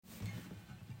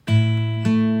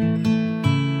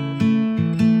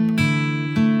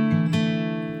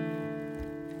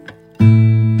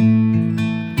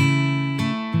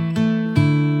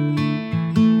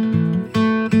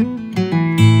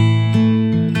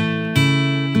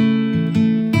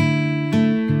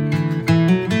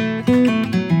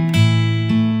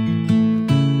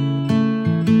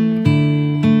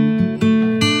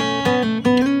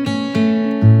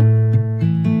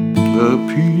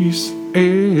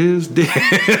his dick.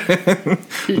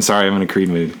 I'm sorry, I'm in a Creed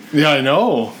mood. Yeah, I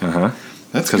know. Uh-huh.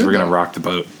 That's because we're going to rock the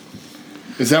boat.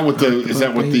 Is that what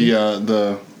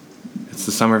the It's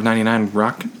the summer of '99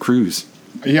 rock cruise.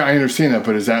 Yeah, I understand that,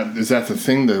 but is that the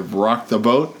thing, to rock the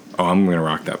boat? Oh, I'm going to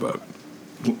rock that boat.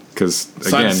 Because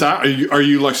again, are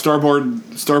you like starboard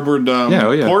port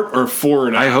or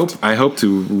forward? I hope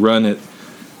to run it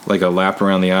like a lap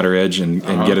around the outer edge and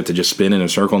get it to just spin in a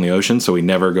circle in the ocean, so we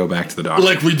never go back to the dock.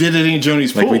 Like we did at Aunt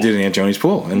Joni's pool. Like we did at Aunt Joni's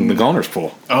pool and the Gallner's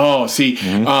pool. Oh, see,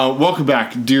 welcome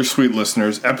back, dear sweet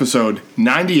listeners. Episode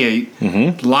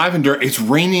 98, live and direct. It's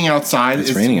raining outside.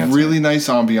 It's raining outside. Really nice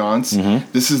ambiance.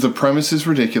 This is The Premise is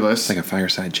Ridiculous. It's like a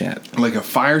fireside chat. Like a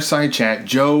fireside chat.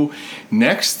 Joe,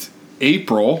 next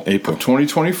April of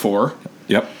 2024.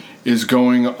 Yep. Is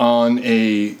going on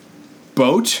a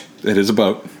boat. It is a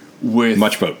boat. With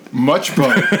much boat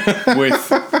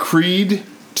with Creed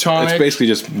tonic. It's basically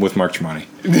just with Mark Tremonti.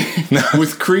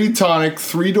 With Creed tonic,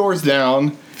 3 doors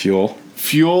down, fuel,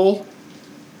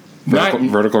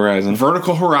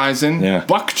 vertical horizon, yeah.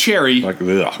 Buck Cherry,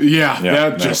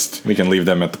 just we can leave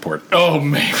them at the port. Oh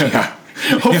man, yeah.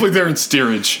 Hopefully they're in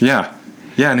steerage.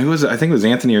 Yeah, and who was it? I think it was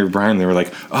Anthony or Brian. They were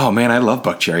like, "Oh man, I love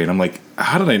Buck Cherry," and I'm like,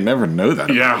 "How did I never know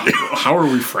that?" Yeah, how are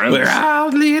we friends? We're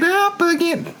out lit up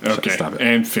again. Okay, stop it.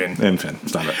 And Finn,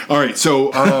 stop it. All right,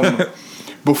 so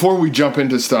before we jump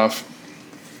into stuff,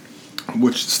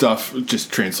 which stuff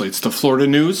just translates to Florida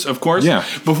news, of course. Yeah.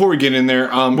 Before we get in there,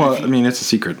 well, I mean, it's a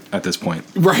secret at this point,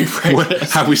 right?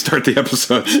 How we start the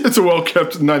episode. It's a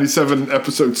well-kept 97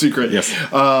 episode secret. Yes.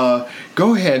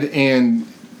 Go ahead and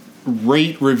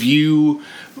rate, review,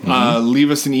 leave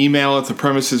us an email at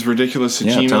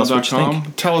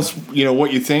thepremisesridiculous@gmail.com. Tell us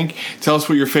what you think. Tell us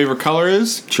what your favorite color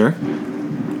is. Sure.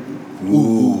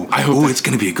 Ooh, I hope it's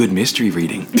going to be a good mystery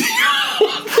reading.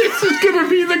 This is going to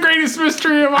be the greatest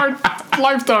mystery of our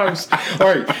lifetimes. All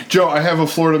right, Joe, I have a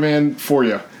Florida man for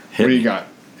you. What do you got?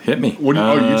 Hit me. What do you,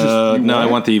 I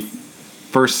want the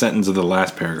first sentence of the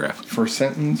last paragraph. First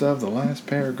sentence of the last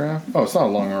paragraph? Oh, it's not a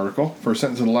long article. First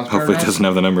sentence of the last paragraph? Hopefully it doesn't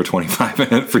have the number 25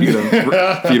 in it for you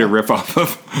to rip off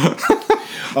of.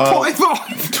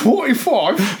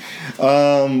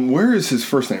 25? Where is his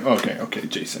first name? Okay,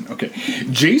 Jason. Okay.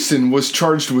 Jason was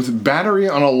charged with battery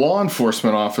on a law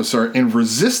enforcement officer and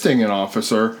resisting an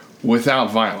officer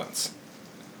without violence.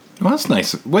 Well, that's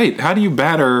nice. Wait, how do you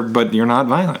batter but you're not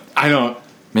violent? I don't.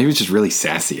 Maybe it's just really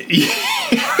sassy.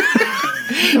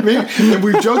 Maybe, and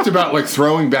we've joked about like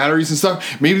throwing batteries and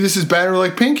stuff. Maybe this is batter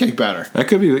like pancake batter. That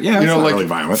could be, yeah. It's not like really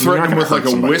violent. Threaten with like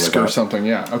a whisk or something.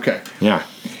 Yeah. Okay. Yeah.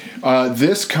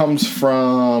 This comes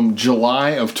from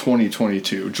July of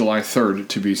 2022, July 3rd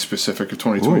to be specific of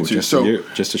 2022. Ooh,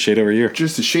 just a shade over a year.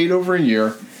 Just a shade over a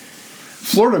year.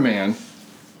 Florida man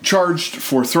charged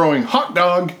for throwing hot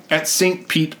dog at St.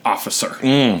 Pete officer.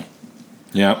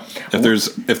 Yeah.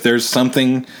 If there's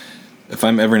something. If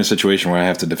I'm ever in a situation where I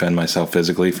have to defend myself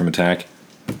physically from attack,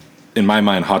 in my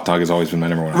mind, hot dog has always been my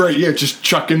number one. Right, yeah, just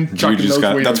chucking those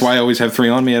wieners. That's why I always have 3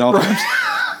 on me at all times.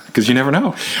 Because you never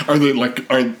know. Are they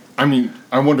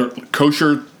I wonder,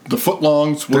 kosher, the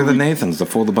footlongs? They're the Nathans, the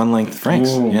full, the bun length Franks.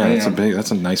 Oh, yeah, man.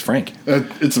 that's a nice Frank.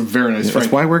 It's a very nice Frank.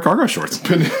 That's why I wear cargo shorts.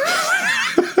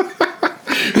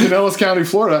 Pinellas County,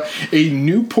 Florida, a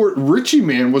Newport Richey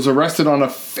man was arrested on a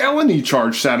felony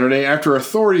charge Saturday after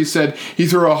authorities said he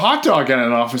threw a hot dog at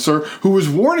an officer who was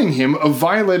warning him of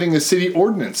violating a city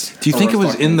ordinance. Do you think it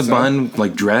was in the bun,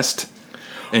 like dressed,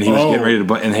 and he was getting ready to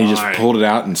bun, and he just pulled it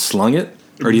out and slung it?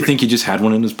 Or do you think he just had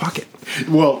one in his pocket?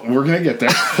 Well, we're going to get there.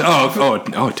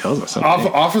 It tells us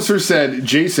something. Officer said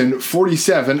Jason,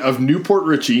 47, of Newport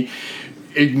Richey,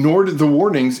 ignored the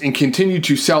warnings and continued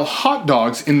to sell hot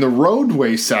dogs in the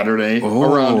roadway Saturday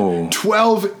around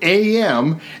 12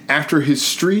 a.m. after his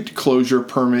street closure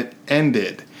permit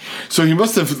ended. So he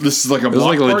must have. This is like a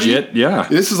block party. Legit, yeah.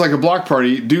 This is like a block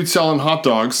party. Dude selling hot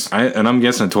dogs. And I'm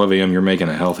guessing at 12 a.m. you're making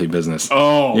a healthy business.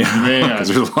 Oh, yeah, man. Because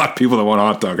there's a lot of people that want a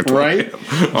hot dog at 12 right?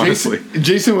 a.m., honestly.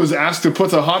 Jason was asked to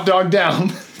put the hot dog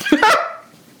down.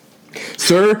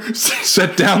 Sir,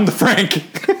 set down the Frank.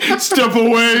 Step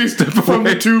away from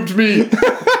the tubed meat.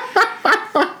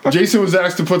 Jason was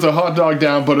asked to put the hot dog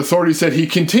down, but authorities said he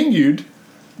continued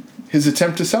his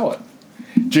attempt to sell it.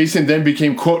 Jason then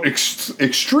became, quote,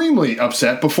 extremely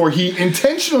upset before he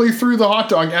intentionally threw the hot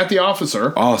dog at the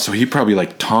officer. Oh, so he probably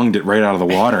like tonged it right out of the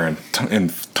water and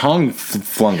flung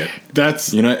it.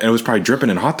 That's it was probably dripping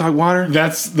in hot dog water.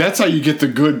 That's how you get the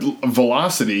good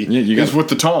velocity. Yeah, with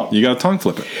the tong. You got to tongue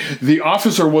flip it. The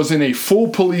officer was in a full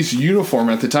police uniform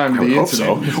at the time of the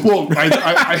incident. So. Well,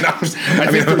 I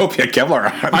hope you had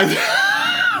Kevlar on.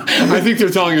 I think they're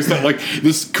telling us that, like,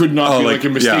 this could not be like a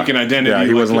mistaken identity. Yeah,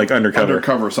 he wasn't like undercover.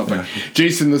 Undercover or something. Yeah.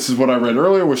 Jason, this is what I read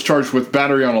earlier, was charged with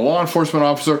battery on a law enforcement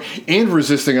officer and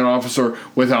resisting an officer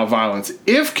without violence.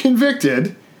 If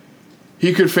convicted,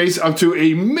 he could face up to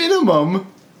a minimum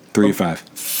 3 to 5.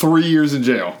 3 years in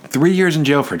jail. 3 years in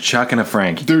jail for chucking a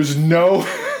Frank. There's no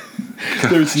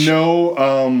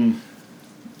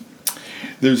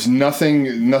there's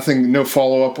nothing, no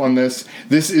follow-up on this.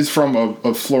 This is from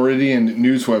a Floridian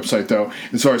news website, though.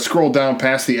 And so I scrolled down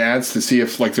past the ads to see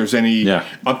if, like, there's any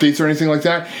updates or anything like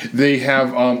that. They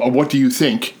have a what do you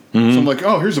think? Mm-hmm. So I'm like,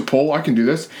 oh, here's a poll. I can do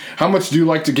this. How much do you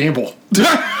like to gamble?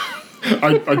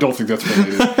 I don't think that's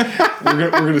related. We're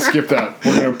gonna skip that.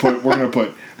 We're gonna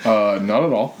put not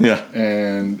at all. Yeah.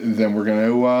 And then we're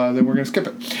gonna skip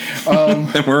it.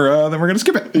 Then we're gonna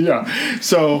skip it. Yeah.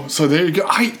 So there you go.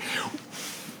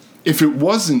 If it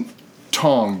wasn't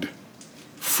tonged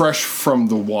fresh from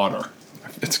the water,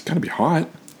 it's gotta be hot.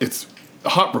 It's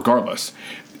hot regardless.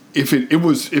 If it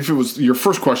was your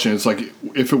first question, it's like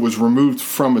if it was removed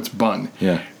from its bun.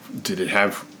 Yeah. Did it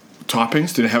have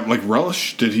toppings? Did it have like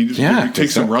relish? Did he take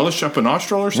some relish up a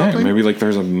nostril or something? Yeah, maybe like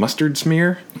there's a mustard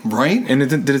smear. Right. And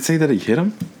did it say that he hit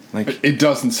him? Like it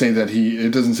doesn't say that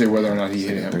it doesn't say whether or not he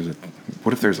hit him.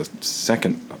 What if there's a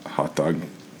second hot dog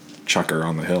chucker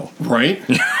on the hill? Right.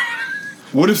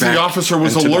 What if the officer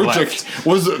was allergic?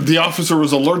 The officer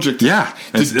was allergic to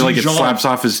like it slaps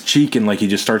off his cheek and like he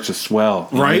just starts to swell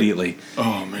immediately.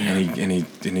 Oh man. And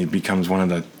he becomes one of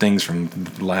the things from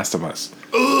The Last of Us.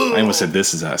 Ugh. I almost said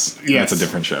This Is Us. Yes. That's a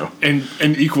different show. And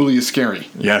equally as scary.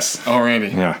 Yes.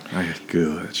 Alrighty. Yeah.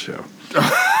 Good that show.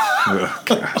 Oh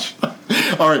gosh.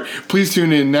 All right. Please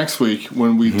tune in next week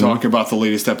when we talk about the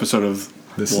latest episode of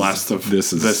This Is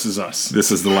Us.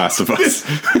 This is The Last of Us.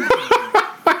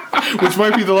 Which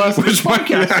might be the last of this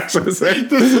podcast.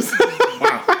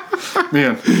 Wow.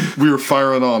 Man, we were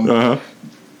firing on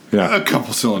a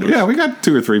couple cylinders. Yeah, we got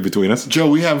 2 or 3 between us. Joe,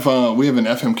 we have an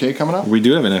FMK coming up? We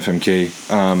do have an FMK.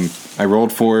 I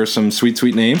rolled for some sweet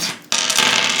names.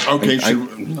 Okay,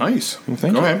 nice. Well,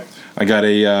 thank you. Go ahead. I got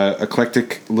a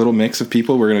eclectic little mix of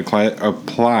people we're going to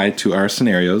apply to our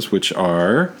scenarios, which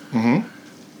are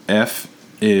F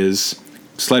is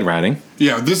sled riding.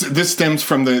 Yeah, this stems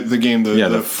from the game, the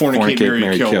Fornicate,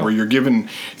 Marry, Kill, where you're given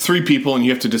 3 people and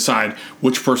you have to decide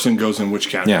which person goes in which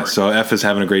category. Yeah, so F is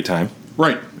having a great time.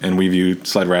 Right. And we viewed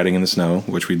sled riding in the snow,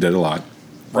 which we did a lot.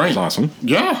 Right. It's awesome.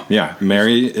 Yeah. Yeah,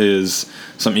 Marry is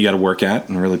something you got to work at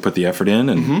and really put the effort in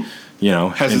and,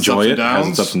 enjoy it. Has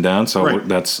its ups and downs. So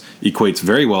that's equates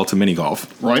very well to mini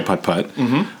golf. Right. Putt-putt.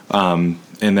 Mm-hmm.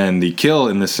 And then the kill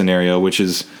in this scenario, which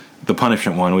is the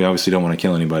punishment one, we obviously don't want to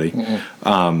kill anybody,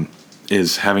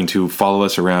 is having to follow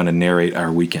us around and narrate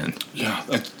our weekend. Yeah.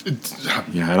 I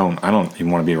don't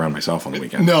even want to be around myself on the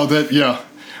weekend. No,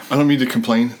 I don't mean to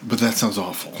complain, but that sounds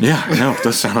awful. Yeah, I know. It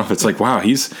does sound awful. It's like, wow,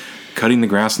 he's cutting the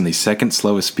grass in the second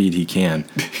slowest speed he can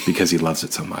because he loves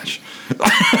it so much.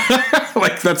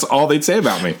 Like, that's all they'd say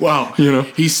about me. Wow.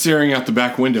 He's staring out the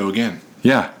back window again.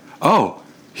 Yeah. Oh,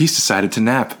 he's decided to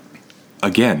nap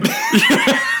again.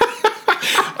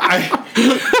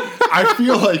 I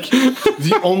feel like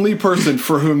the only person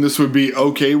for whom this would be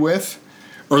okay with,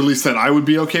 or at least that I would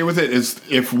be okay with it, is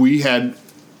if we had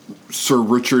Sir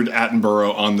Richard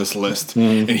Attenborough on this list,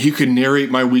 and he could narrate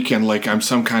my weekend like I'm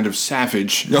some kind of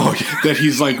savage that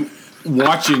he's like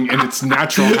watching in its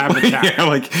natural habitat. Yeah,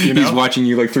 like he's watching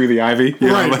you like through the ivy.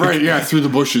 Right, yeah, through the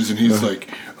bushes, and he's like,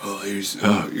 here's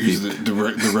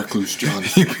the recluse John.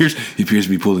 He appears to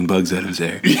be pulling bugs out of his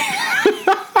hair.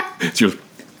 It's yours.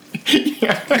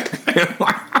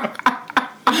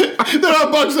 They're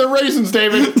not bugs, they're raisins,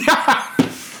 David.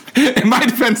 In my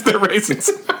defense, they're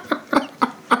raisins.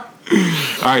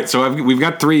 All right, so we've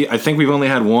got 3. I think we've only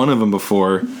had one of them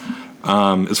before,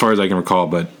 as far as I can recall,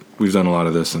 but we've done a lot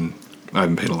of this, and I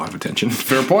haven't paid a lot of attention.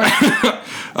 Fair point.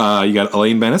 You got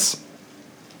Elaine Bennis.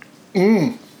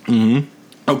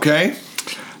 Okay.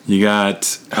 You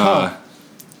got...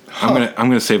 I'm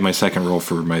gonna save my second roll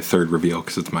for my third reveal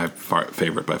because it's my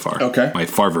favorite by far. Okay. My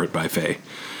favorite by Faye.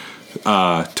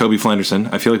 Toby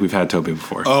Flenderson. I feel like we've had Toby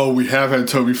before. Oh, we have had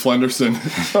Toby Flenderson.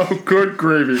 Oh, good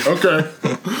gravy. Okay.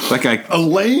 That guy.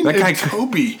 Elaine and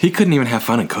Toby. He couldn't even have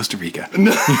fun in Costa Rica.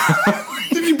 No.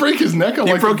 Did he break his neck?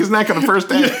 He broke his neck on the first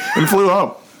day and flew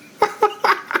home.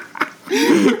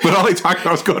 But all he talked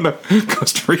about was going to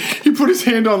Costa Rica. He put his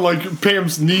hand on like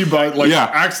Pam's knee by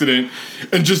accident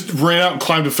and just ran out and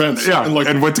climbed a fence. Yeah,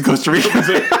 and went to Costa Rica.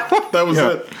 That was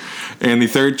it. And the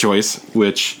third choice,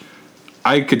 which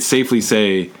I could safely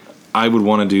say I would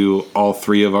want to do all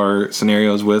 3 of our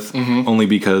scenarios with, only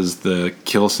because the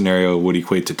kill scenario would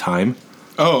equate to time.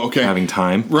 Oh, okay. Having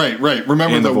time. Right.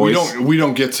 Remember And the that voice. we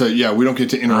don't get to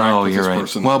interact with this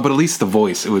person. Well, but at least the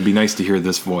voice. It would be nice to hear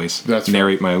this voice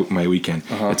narrate my weekend.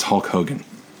 It's Hulk Hogan.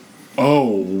 Oh,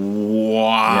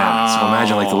 wow. Yeah. So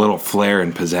imagine like the little flair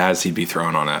and pizzazz he'd be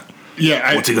throwing on that.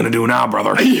 Yeah. What's he gonna do now,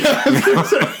 brother? Yeah.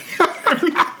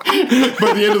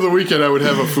 By the end of the weekend, I would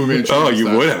have a Fu Manchu. Oh, you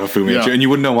would have a Fu Manchu, and you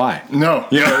wouldn't know why. No.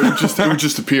 Yeah. It would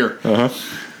just appear.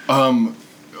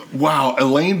 Wow,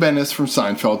 Elaine Bennis from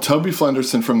Seinfeld, Toby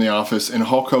Flenderson from The Office, and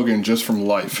Hulk Hogan just from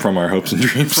Life. From Our Hopes and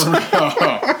Dreams.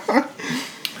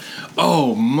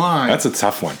 Oh, my. That's a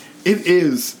tough one. It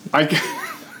is. I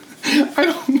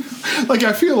don't know. Like,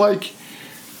 I feel like...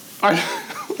 I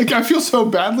feel so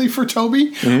badly for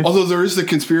Toby, although there is the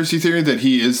conspiracy theory that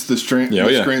he is the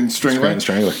Scranton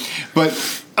Strangler.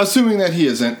 But assuming that he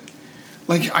isn't,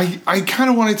 like, I kind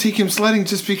of want to take him sledding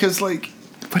just because, like...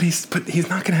 But he's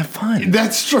not gonna have fun.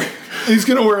 That's true. He's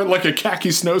gonna wear like a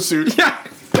khaki snowsuit. Yeah,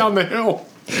 down the hill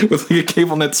with like a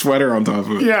cable knit sweater on top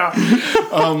of it. Yeah.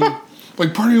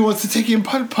 Like part of me wants to take him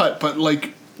putt, but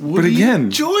like, would he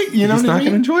enjoy it? You know, he's what not I mean?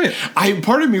 gonna enjoy it.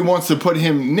 Part of me wants to put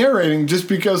him narrating just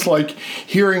because, like,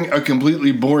 hearing a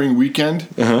completely boring weekend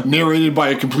narrated by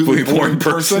a completely boring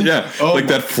person. Yeah, like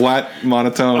that flat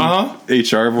monotone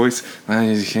HR voice.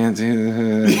 You can't do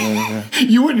that.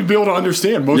 You wouldn't be able to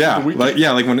understand most of the weekend.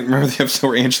 Like when remember the episode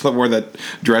where Angela wore that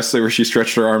dress where she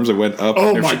stretched her arms and went up.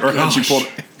 Oh my gosh! She pulled.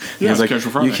 He was like,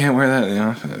 "You can't wear that in the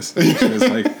office." She was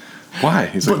like. Why?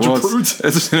 He's like, well,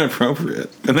 it's inappropriate.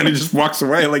 And then he just walks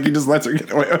away, like he just lets her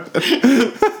get away with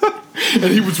it.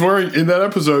 And he was wearing, in that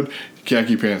episode,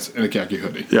 khaki pants and a khaki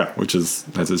hoodie. Yeah,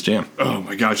 that's his jam. Oh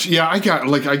my gosh. Yeah, I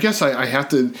guess I have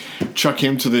to chuck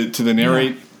him to the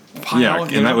narrate pile. Yeah,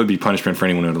 and that would be punishment for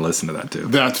anyone who would listen to that too.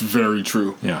 That's very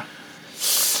true. Yeah.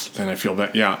 Then I feel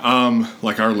that,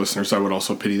 like our listeners, I would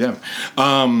also pity them.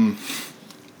 But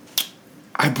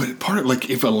part of, like,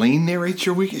 if Elaine narrates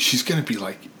your weekend, she's going to be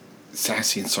like,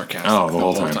 sassy and sarcastic the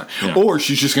whole time. Yeah. Or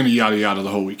she's just going to yada yada the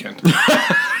whole weekend.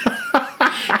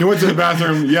 He went to the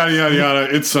bathroom, yada yada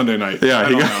yada. It's Sunday night. Yeah,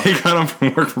 he got home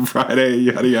from work from Friday,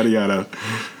 yada yada yada.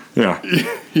 Yeah,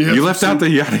 you left out the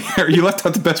yada yada. You left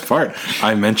out the best part.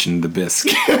 I mentioned the bisque.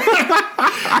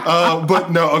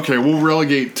 But no, okay, we'll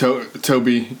relegate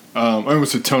Toby. I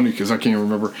almost said Tony because I can't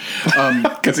remember.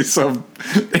 Because he's so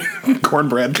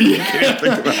cornbread.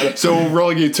 Yeah. So we'll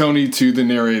relegate Tony to the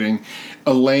narrating.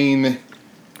 Elaine.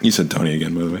 You said Tony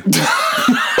again, by the way.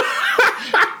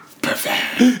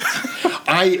 Perfect.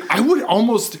 I would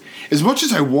almost, as much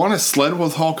as I want to sled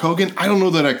with Hulk Hogan, I don't know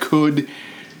that I could.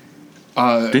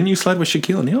 Didn't you sled with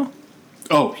Shaquille O'Neal?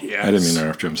 Oh, yes. I didn't mean to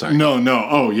interrupt you. I'm sorry. No.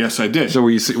 Oh, yes, I did. So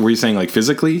were you saying like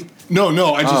physically?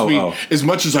 No. I just mean as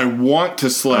much as I want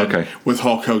to sled with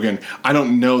Hulk Hogan, I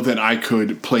don't know that I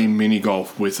could play mini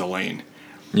golf with Elaine.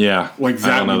 Yeah, like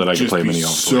that. I don't know that I could play mini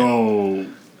golf. So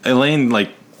Elaine,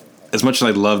 like, as much as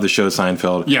I love the show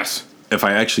Seinfeld, yes. If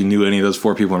I actually knew any of those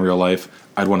four people in real life,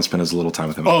 I'd want to spend as little time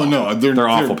with them. Oh no, they're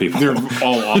awful people. They're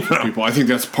all awful people. I think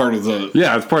that's part of the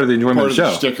it's part of the enjoyment of the show.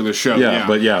 The stick of the show. Yeah,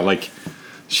 but like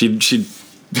she'd.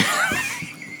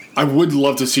 I would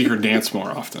love to see her dance more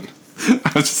often.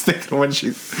 I was just thinking when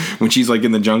she's like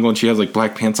in the jungle and she has like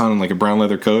black pants on and like a brown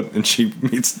leather coat and she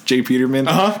meets Jay Peterman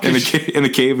in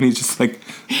the cave and he's just like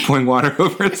pouring water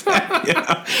over his head.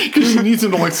 Yeah, because she needs him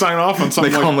to like sign off on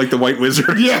something. They call him like the White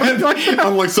Wizard. Yeah,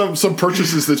 on like some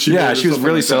purchases that she. Yeah, she was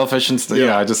really selfish and stuff.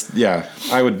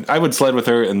 I would sled with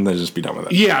her and then just be done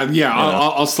with it. Yeah.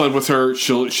 I'll sled with her.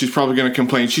 She's probably going to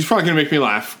complain. She's probably going to make me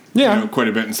laugh. Yeah, quite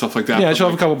a bit and stuff like that. Yeah, she'll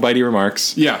have a couple bitey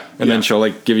remarks. Yeah, and then she'll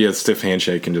like give you a stiff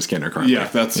handshake and just get in her car. Yeah,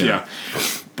 that's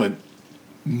But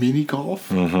mini golf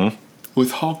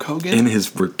with Hulk Hogan in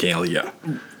his regalia,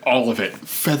 all of it,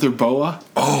 feather boa.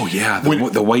 Oh yeah,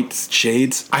 the white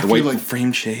shades, the white like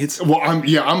framed shades. Well,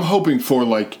 I'm hoping for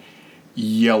like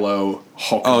yellow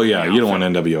Hulk. Oh yeah, you don't want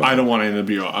NWO. I don't want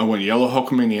NWO. I want yellow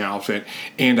Hulkamania outfit,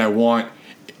 and I want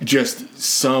just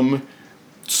some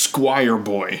squire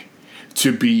boy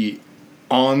to be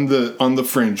on the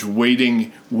fringe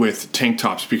waiting with tank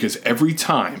tops, because every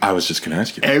time I was just gonna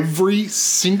ask you, every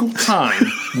single time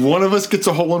one of us gets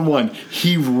a hole in one,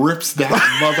 he rips that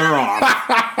mother off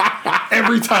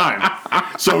every time.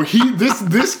 So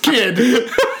this kid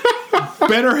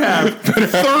better have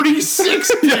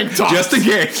 36 tank tops just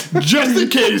in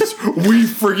case we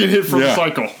freaking hit from the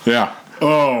cycle. Yeah.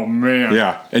 Oh man.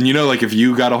 Yeah. And like if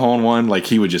you got a hole in one, like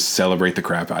he would just celebrate the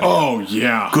crap out of you. Oh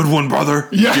yeah. Good one, brother.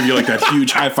 Yeah. Give you like that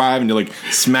huge high five and you like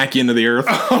smack you into the earth.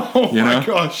 Oh my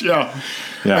gosh, yeah.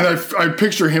 And I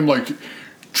picture him like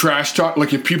trash talk,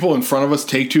 like if people in front of us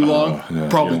take too long,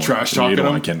 probably trash talking. You don't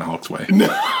him. want to get in Hulk's way. No.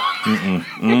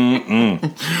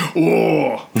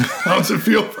 Oh, how's it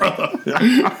feel, brother?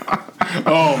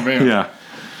 Oh man.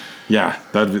 Yeah,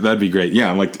 that'd be great.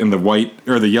 Yeah, like in the white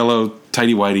or the yellow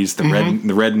tighty whities,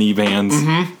 the red knee bands,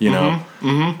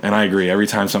 And I agree. Every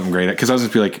time something great, because I was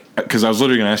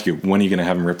literally going to ask you, when are you going to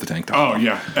have him rip the tank top? Oh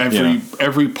yeah,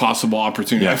 every possible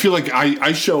opportunity. Yeah. I feel like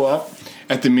I show up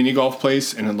at the mini golf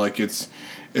place and like it's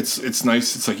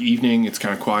nice. It's like evening. It's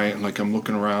kind of quiet, and like I'm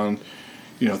looking around,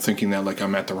 thinking that like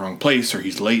I'm at the wrong place or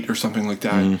he's late or something like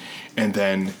that, and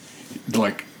then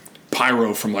like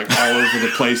pyro from like all over the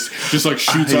place just like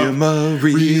shoots up. I am a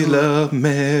real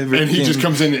American. And he just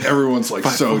comes in and everyone's like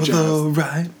so for jealous. The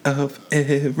right of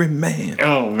every man.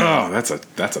 Oh man. Oh, that's a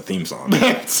theme song.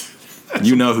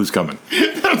 You know who's coming.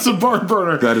 That's a barn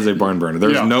burner. That is a barn burner.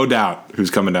 There's no doubt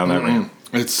who's coming down that ramp.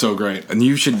 It's so great. And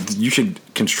you should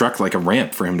construct like a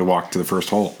ramp for him to walk to the first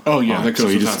hole. Oh yeah, that goes so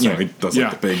he just he does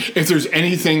like the big. If there's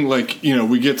anything like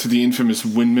we get to the infamous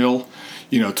windmill,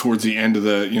 towards the end of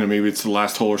the maybe it's the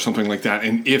last hole or something like that,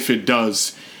 and if it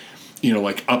does,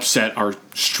 like upset our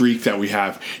streak that we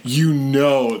have,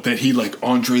 that he like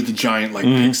Andre the Giant like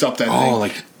picks up that thing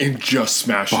like and just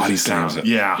smashes body it down. slams it.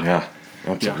 Yeah,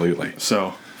 absolutely. Yeah.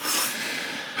 So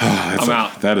I'm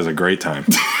out. That is a great time.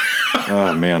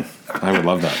 Oh man, I would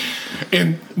love that.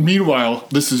 And meanwhile,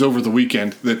 this is over the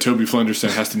weekend that Toby Flenderson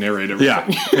has to narrate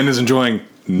everything. Yeah, and is enjoying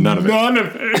none of it. None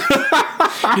of it.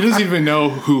 He doesn't even know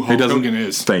who Hulk Hogan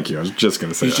is. Thank you. I was just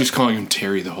going to say He's just calling him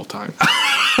Terry the whole time.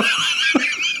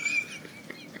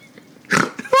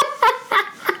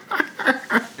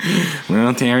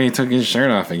 Well, Terry took his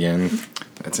shirt off again.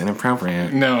 That's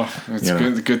inappropriate. No, it's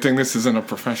good. Good thing this isn't a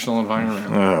professional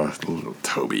environment. Oh, little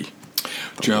Toby.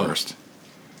 Joe. Worst.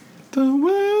 The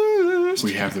worst.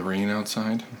 We have the rain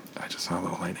outside. I just saw a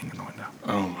little lightning in the window.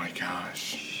 Oh my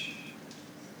gosh.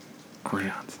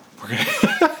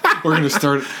 We're gonna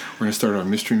start our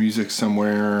mystery music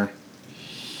somewhere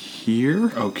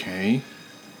here. Okay.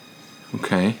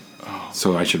 Oh.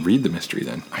 So I should read the mystery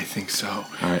then. I think so.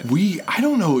 All right. I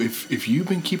don't know if you've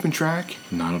been keeping track.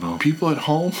 Not at all. People at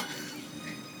home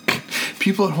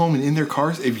and in their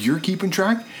cars, if you're keeping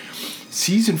track,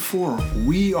 season 4,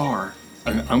 we are,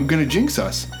 and I'm gonna jinx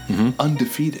us,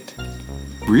 undefeated.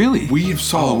 Really? We have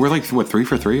solved. Oh, we're like 3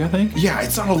 for 3, I think. Yeah,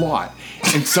 it's not a lot,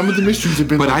 and some of the mysteries have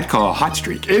been. But I'd call a hot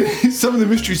streak. Some of the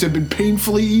mysteries have been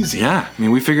painfully easy. Yeah, I mean,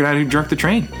 we figured out who jerked the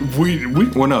train.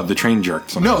 Well, no, the train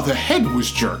jerked. Somehow. No, the head was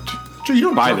jerked. So you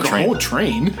don't By jerk the train. a whole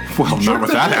train. Well, not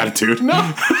with that attitude.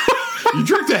 No, you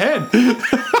jerked the head.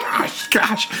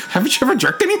 Gosh, haven't you ever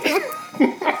jerked anything?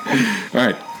 All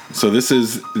right, so this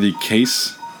is the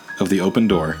case of the open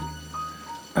door.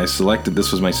 I selected,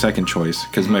 this was my second choice,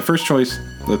 because my first choice,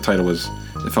 the title was,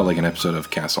 it felt like an episode of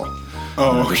Castle.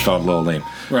 Oh, It felt a little lame.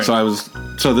 Right.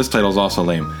 So this title is also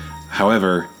lame.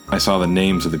 However, I saw the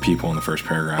names of the people in the first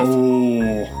paragraph. Oh.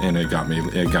 And it got me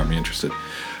interested.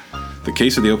 The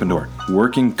case of the open door.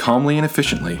 Working calmly and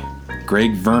efficiently,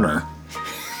 Greg Werner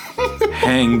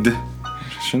hanged,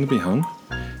 shouldn't it be hung?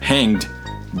 Hanged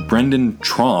Brendan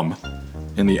Traum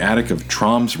in the attic of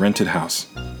Traum's rented house.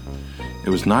 It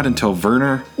was not until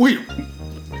Werner... Wait.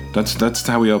 That's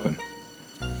how we open.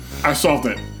 I solved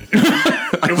it.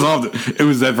 I solved it. It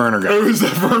was that Werner guy. It was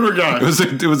that Werner guy. It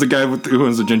was the guy who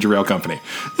owns the ginger ale company.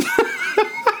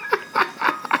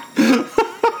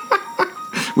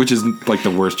 Which is like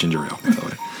the worst ginger ale, by the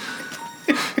way.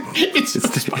 It's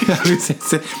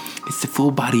the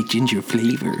full body ginger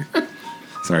flavor.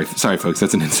 Sorry, folks.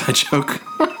 That's an inside joke.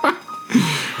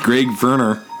 Greg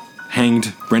Werner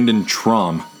hanged Brendan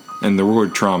Traum, and the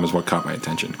word Traum is what caught my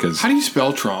attention. How do you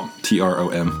spell Traum?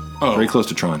 Trom. Oh, very close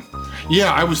to Tron.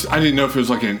 Yeah, I didn't know if it was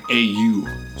like an AU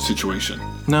situation.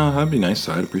 No, that'd be nice.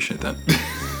 So I'd appreciate that.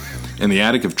 In the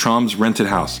attic of Traum's rented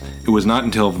house, it was not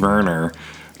until Verno.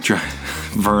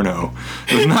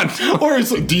 It was not, or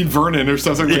it's like Dean Vernon or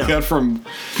something like that from.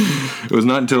 It was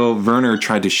not until Werner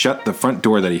tried to shut the front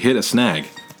door that he hit a snag.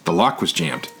 The lock was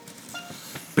jammed.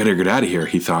 Better get out of here,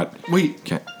 he thought. Wait.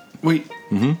 Okay. Wait.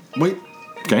 Mm-hmm. Wait.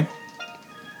 Okay.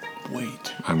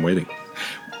 Wait. I'm waiting.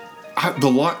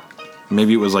 The lock.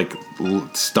 Maybe it was like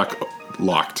stuck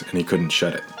locked and he couldn't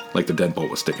shut it. Like the deadbolt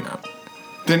was sticking out.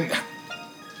 Then.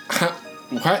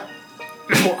 What?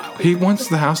 He wants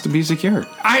the house to be secure.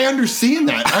 I understand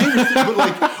that. But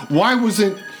like, why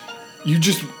wasn't you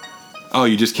just? Oh,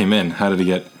 you just came in. How did he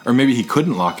get? Or maybe he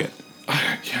couldn't lock it.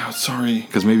 Yeah, sorry.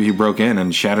 Because maybe he broke in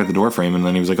and shattered the door frame, and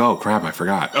then he was like, "Oh crap, I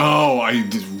forgot." Oh, I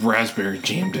did raspberry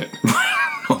jammed it.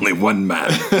 Only one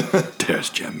man dares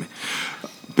jam me.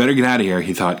 Better get out of here,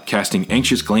 he thought, casting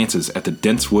anxious glances at the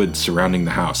dense woods surrounding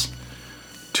the house.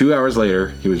 2 hours later,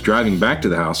 he was driving back to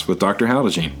the house with Dr.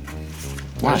 Halogene.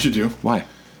 Why? As you do. Why?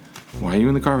 Why are you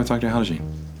in the car with Dr. Haldane?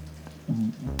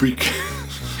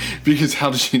 Because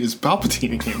Haldane is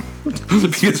palpitating him.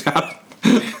 Because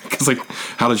like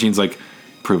Haldane's like,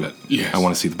 prove it. Yes. I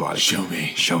want to see the body. Show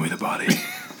me. Show me the body.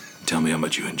 Tell me how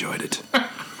much you enjoyed it.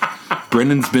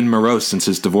 Brendan's been morose since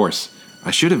his divorce.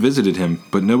 I should have visited him,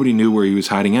 but nobody knew where he was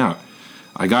hiding out.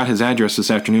 I got his address this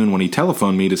afternoon when he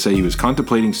telephoned me to say he was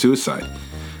contemplating suicide.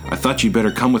 I thought you'd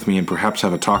better come with me and perhaps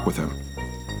have a talk with him.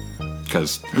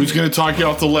 Because who's going to talk you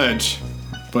off the ledge?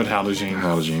 But Haldane.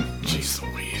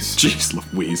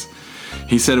 Jeez Louise.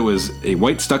 He said it was a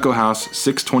white stucco house,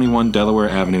 621 Delaware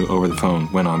Avenue, over the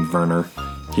phone. Went on Werner.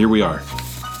 Here we are.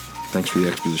 Thanks for the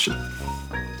exposition.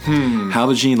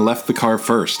 Haldane left the car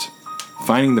first.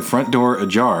 Finding the front door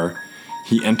ajar,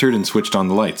 he entered and switched on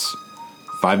the lights.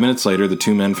 5 minutes later, the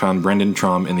two men found Brendan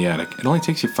Traum in the attic. It only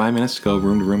takes you 5 minutes to go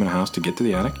room to room in a house to get to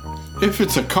the attic? If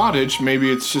it's a cottage,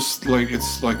 maybe it's just like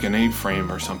an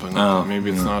A-frame or something like that.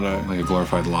 Maybe it's not a... Like a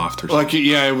glorified loft or something. Like,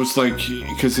 yeah, it was like...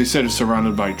 Because they said it's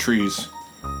surrounded by trees.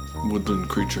 Woodland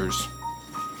creatures.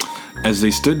 As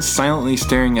they stood silently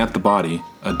staring at the body,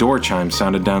 a door chime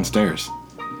sounded downstairs.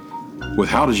 With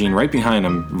Haldane right behind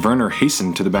him, Werner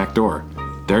hastened to the back door.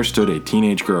 There stood a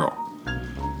teenage girl.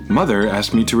 Mother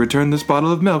asked me to return this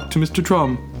bottle of milk to Mr.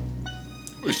 Traum.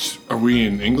 Are we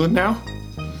in England now?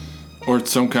 Or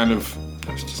it's some kind of...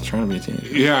 I was just trying to be a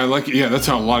teenager. Yeah, that's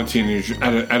how a lot of teenagers...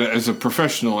 as a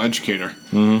professional educator.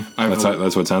 Mm-hmm. That's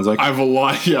what it sounds like? I have a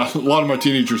lot... Yeah, a lot of my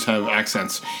teenagers have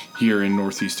accents here in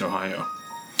Northeast Ohio.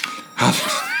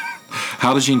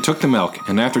 Haldane took the milk,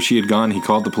 and after she had gone, he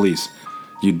called the police.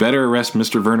 You'd better arrest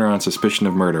Mr. Werner on suspicion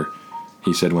of murder,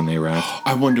 he said when they arrived.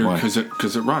 I wonder, because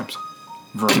it rhymes.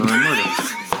 Werner and murder.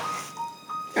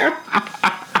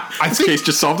 This case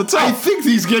just solved itself. I think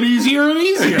these get easier and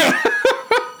easier.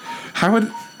 How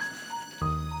would...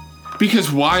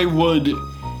 Because why would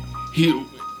he...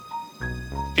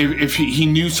 If he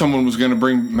knew someone was going to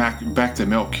bring back the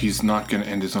milk, he's not going to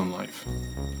end his own life.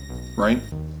 Right?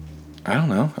 I don't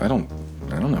know. I don't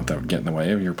know if that would get in the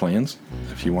way of your plans,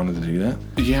 if you wanted to do that.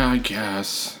 Yeah, I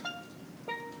guess.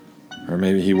 Or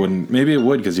maybe he wouldn't... Maybe it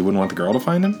would, because he wouldn't want the girl to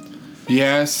find him?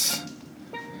 Yes.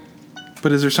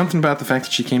 But is there something about the fact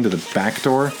that she came to the back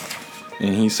door,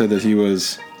 and he said that he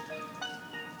was...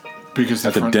 Because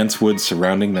at the dense woods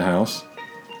surrounding the house?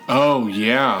 Oh,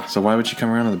 yeah. So why would she come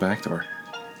around to the back door?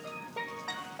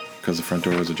 Because the front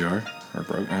door was ajar? Or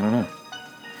broke? I don't know.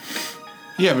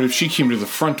 Yeah, but if she came to the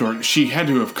front door, she had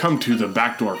to have come to the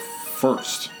back door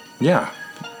first. Yeah.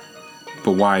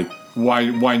 But why?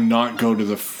 Why not go to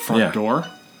the front door?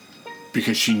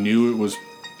 Because she knew it was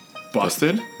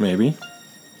busted? Maybe.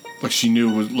 Like she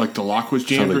knew it was like the lock was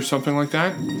jammed or something like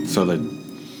that? So the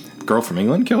girl from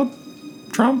England killed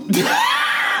Trump?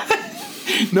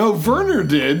 No, Werner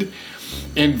did.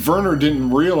 And Werner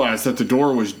didn't realize that the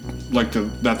door was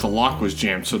that the lock was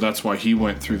jammed, so that's why he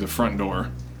went through the front door.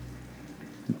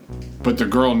 But the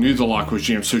girl knew the lock was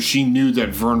jammed, so she knew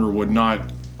that Werner would not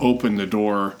open the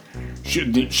door.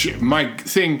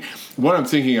 What I'm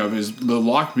thinking of is the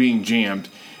lock being jammed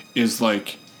is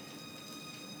like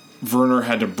Werner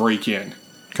had to break in.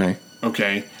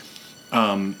 Okay.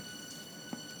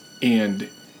 And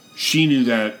she knew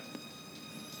that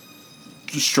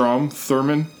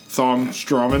Strawman.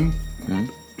 Mm-hmm.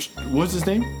 What's his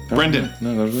name? Brendan.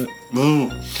 No, that was it.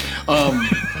 Ooh.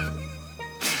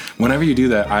 Whenever you do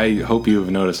that, I hope you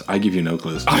have noticed I give you no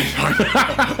clues.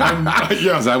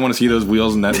 Because I want to see those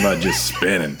wheels and that mud just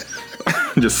spinning.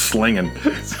 Just slinging.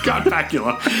 Scott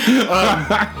Bakula.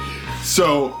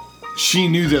 So she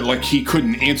knew that he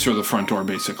couldn't answer the front door,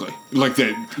 basically. Like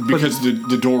that, because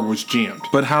the door was jammed.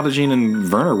 But how did Jean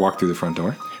and Werner walk through the front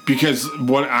door? Because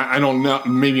I don't know,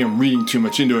 maybe I'm reading too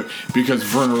much into it,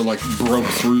 because Werner broke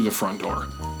through the front door.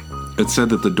 It said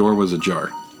that the door was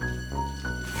ajar.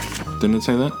 Didn't it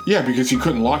say that? Yeah, because he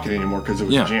couldn't lock it anymore because it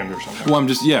was jammed or something. Well, I'm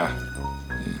just, I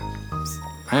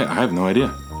have no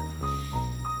idea.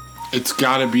 It's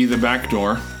got to be the back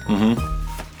door. Mm-hmm.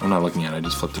 I'm not looking at it. I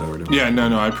just flipped it over to him. Yeah,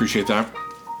 no, I appreciate that.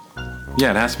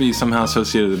 Yeah, it has to be somehow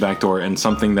associated with the back door and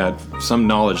some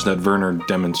knowledge that Werner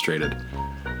demonstrated.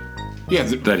 Yeah.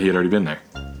 That he had already been there.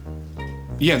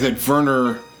 Yeah, that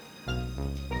Werner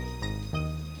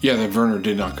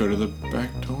did not go to the back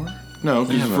door. No,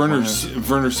 because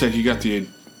Werner said he got the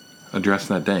address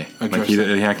that day. He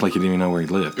acted like he didn't even know where he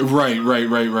lived.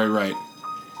 Right.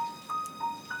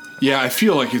 Yeah, I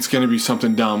feel like it's going to be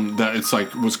something dumb that it's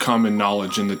was common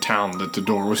knowledge in the town that the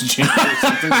door was jammed or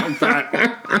something like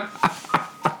that.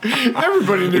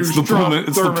 Everybody knew it's the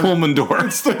Pullman door.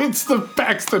 It's the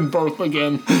Paxton both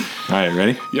again. All right,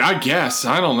 ready? Yeah, I guess.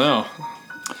 I don't know.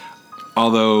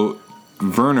 Although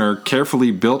Werner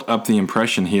carefully built up the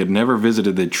impression he had never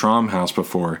visited the Traum house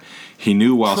before. He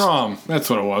knew while Prom. That's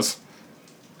what it was.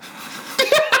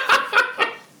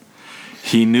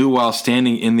 he knew while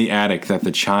standing in the attic that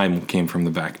the chime came from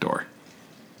the back door.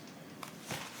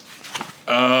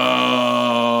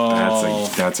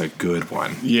 Oh. That's a good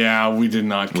one. Yeah, we did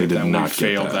not get that. We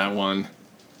failed that. that one.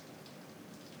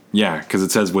 Yeah, because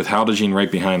it says with Haldegin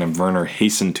right behind him, Werner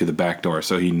hastened to the back door,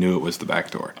 so he knew it was the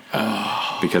back door.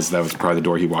 Oh. Because that was probably the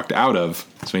door he walked out of,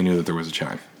 so he knew that there was a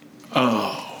chime.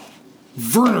 Oh.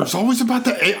 Werner's always about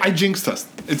that. I jinxed us.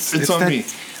 It's on me.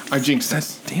 I jinxed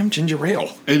us. Damn ginger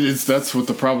ale. It is. That's what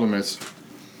the problem is.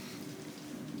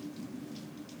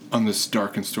 On this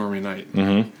dark and stormy night,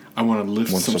 I want to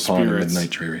lift some spirits. Midnight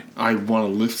dreary. I want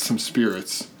to lift some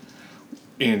spirits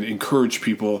and encourage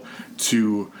people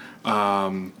to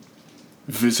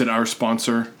visit our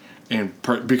sponsor, and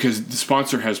because the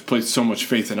sponsor has placed so much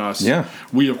faith in us. Yeah,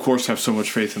 we of course have so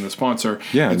much faith in the sponsor.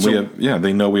 Yeah, and so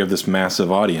they know we have this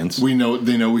massive audience. They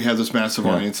know we have this massive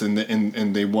audience,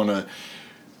 and they want to.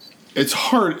 It's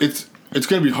hard. It's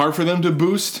going to be hard for them to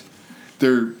boost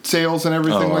their sales and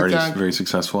everything like that. Very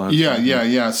successful.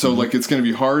 Yeah. So like it's going to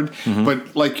be hard,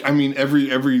 but like I mean, every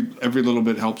little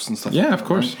bit helps and stuff. Yeah, like of that,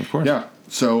 course, right? of course. Yeah.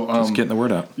 So just getting the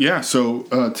word out. Yeah. So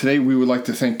today we would like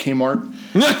to thank Kmart.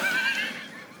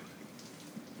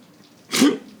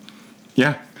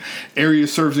 Yeah. Area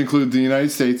served include the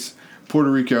United States, Puerto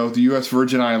Rico, the U.S.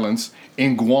 Virgin Islands,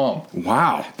 and Guam.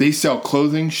 Wow. They sell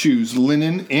clothing, shoes,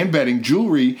 linen, and bedding,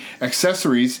 jewelry,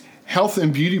 accessories, health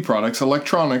and beauty products,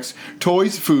 electronics,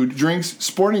 toys, food, drinks,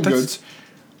 sporting goods,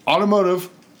 automotive,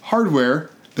 hardware,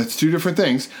 that's two different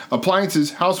things,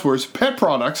 appliances, housewares, pet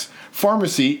products,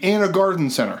 pharmacy, and a garden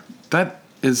center. That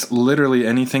is literally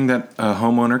anything that a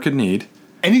homeowner could need.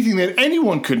 Anything that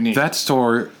anyone could need. That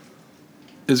store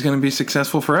is going to be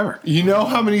successful forever. You know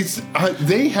how many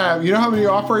they have? You know how many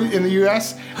operate in the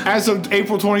U.S. as of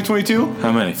April 2022?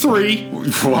 How many? 3.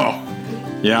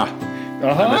 Whoa. Yeah.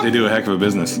 I bet they do a heck of a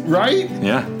business. Right?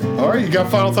 Yeah. All right. You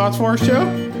got final thoughts for us, Joe?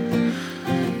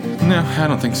 No, I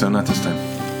don't think so. Not this time.